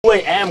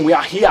everyone, we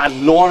are here at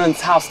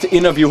Lauren's house to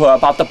interview her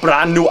about the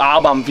brand new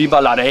album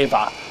Viva La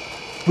Raver.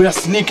 We are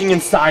sneaking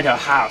inside her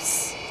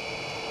house.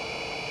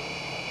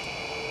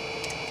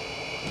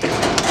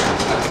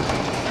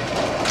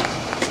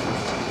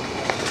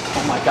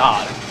 Oh my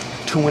god,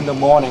 2 in the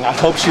morning. I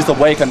hope she's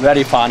awake and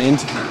ready for an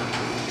interview.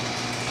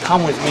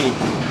 Come with me.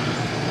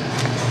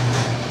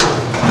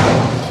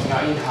 We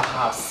are in her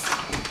house.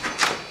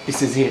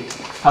 This is it,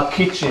 her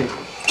kitchen.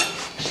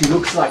 She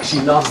looks like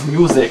she loves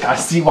music. I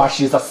see why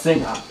she's a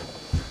singer.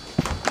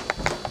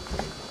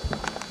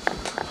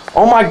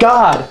 Oh my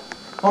god!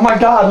 Oh my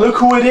god, look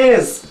who it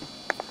is!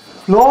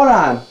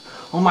 Lauren!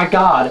 Oh my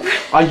god,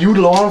 are you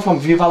Lauren from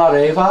Viva La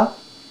Raver?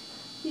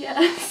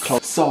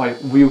 Yes. So,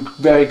 we're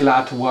very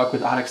glad to work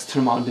with Alex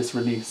Turma on this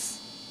release.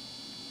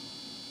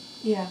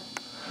 Yeah.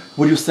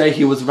 Would you say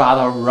he was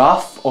rather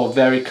rough or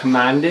very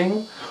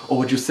commanding? Or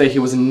would you say he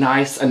was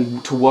nice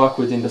and to work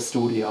with in the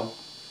studio?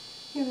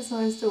 He was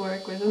nice to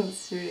work with in the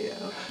studio.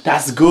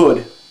 That's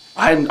good.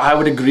 I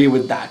would agree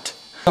with that.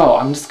 So,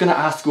 I'm just gonna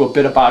ask you a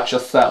bit about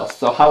yourself.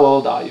 So, how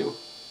old are you?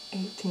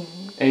 18.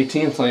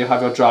 18, so you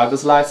have your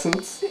driver's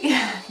license?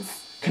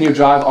 Yes. Can you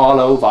drive all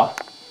over?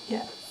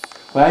 Yes.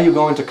 Where are you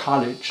going to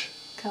college?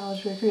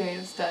 College for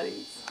Creative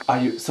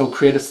Studies. So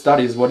creative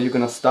studies, what are you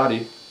gonna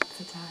study?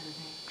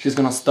 Photography. She's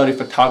gonna study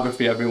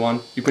photography,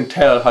 everyone. You can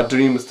tell her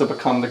dream is to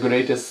become the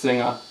greatest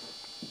singer.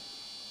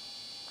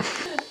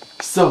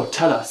 So,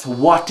 tell us,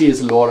 what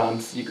is Lauren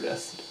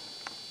Siegrist?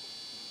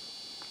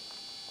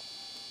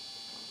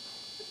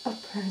 A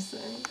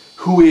person.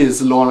 Who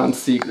is Lauren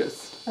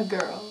Siegrist? A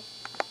girl.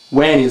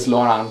 When is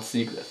Lauren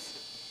Siegrist?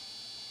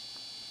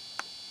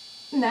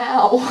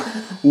 Now.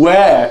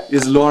 Where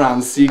is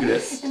Lauren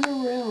Siegrist? In the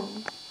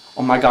room.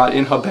 Oh my god,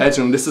 in her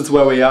bedroom. This is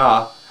where we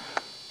are.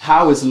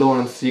 How is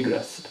Lauren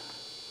Siegrist?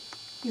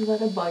 You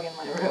let a bug in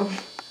my room.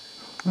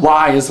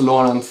 Why is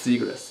Lauren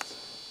Siegrist?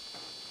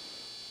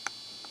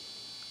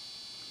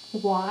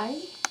 Why?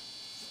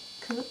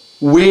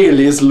 Where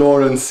is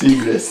Lauren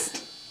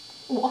Siegrist?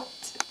 What?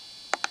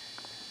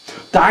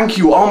 Thank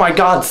you. Oh my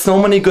god,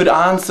 so many good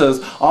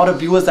answers. All the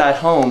viewers at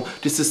home,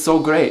 this is so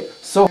great.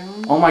 So,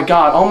 oh my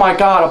god,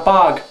 a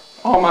bug.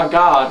 Oh my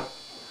god.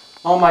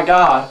 Oh my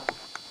god.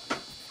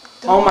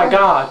 Oh my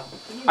god.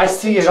 I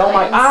see it. Oh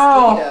my,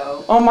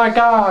 ow. Oh my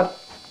god.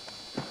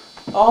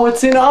 Oh,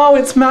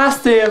 it's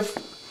massive.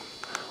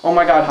 Oh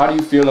my god, how do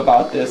you feel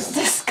about this?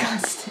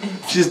 Disgusted.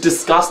 She's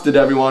disgusted,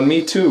 everyone.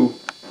 Me too.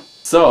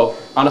 So,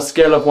 on a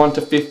scale of 1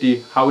 to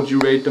 50, how would you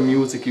rate the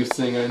music you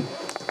sing in?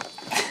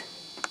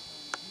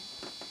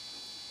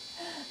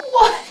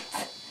 What?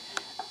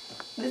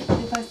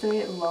 If I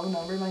say a low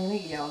number, am I gonna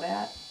get yelled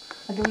at?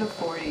 I'll give it a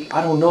 40.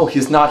 I don't know.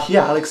 He's not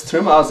here. Alex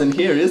Turma isn't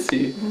here, is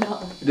he?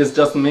 No. It is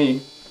just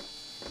me.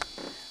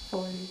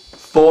 40.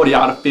 40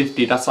 out of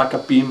 50. That's like a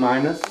B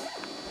minus.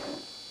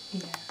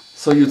 Yeah.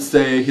 So you'd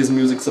say his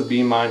music's a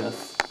B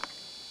minus.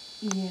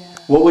 Yeah.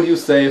 What would you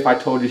say if I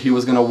told you he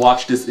was gonna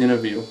watch this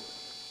interview?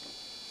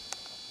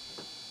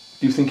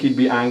 Do you think he'd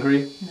be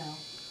angry? No.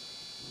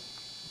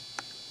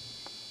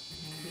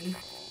 Maybe.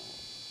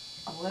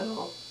 A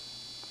little.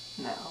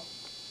 No.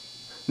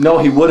 No,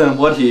 he wouldn't,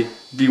 would he?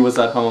 Viewers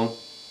at home.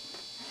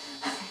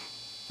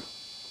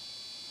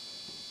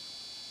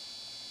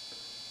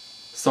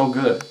 So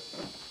good.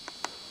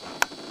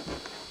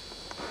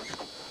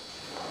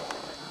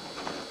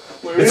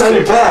 It's on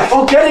your back.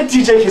 Oh, get it,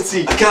 DJ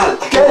Kitsy. I got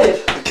it. Get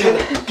it. Get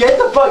it. Get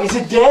the bug. Is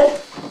it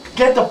dead?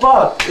 Get the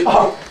bug.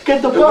 Oh,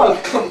 get the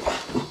bug. Come.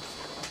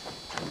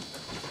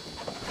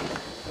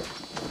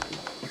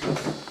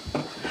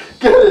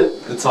 Get it.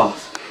 It's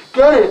off.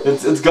 Get it.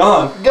 It's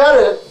gone. Get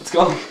it. It's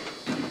gone.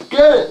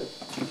 Get it.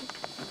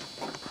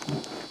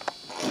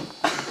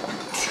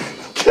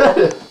 Get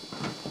it.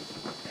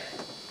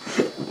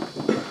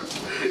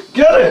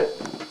 Get it.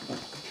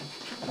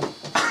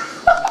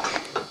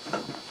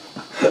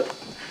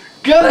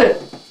 Get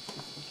it.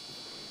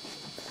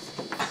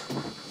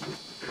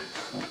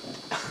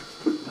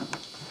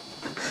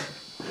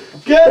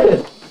 Get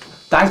it.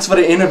 Thanks for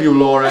the interview,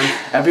 Lauren.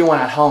 Everyone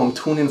at home,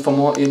 tune in for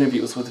more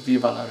interviews with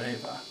Viva La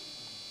Raver.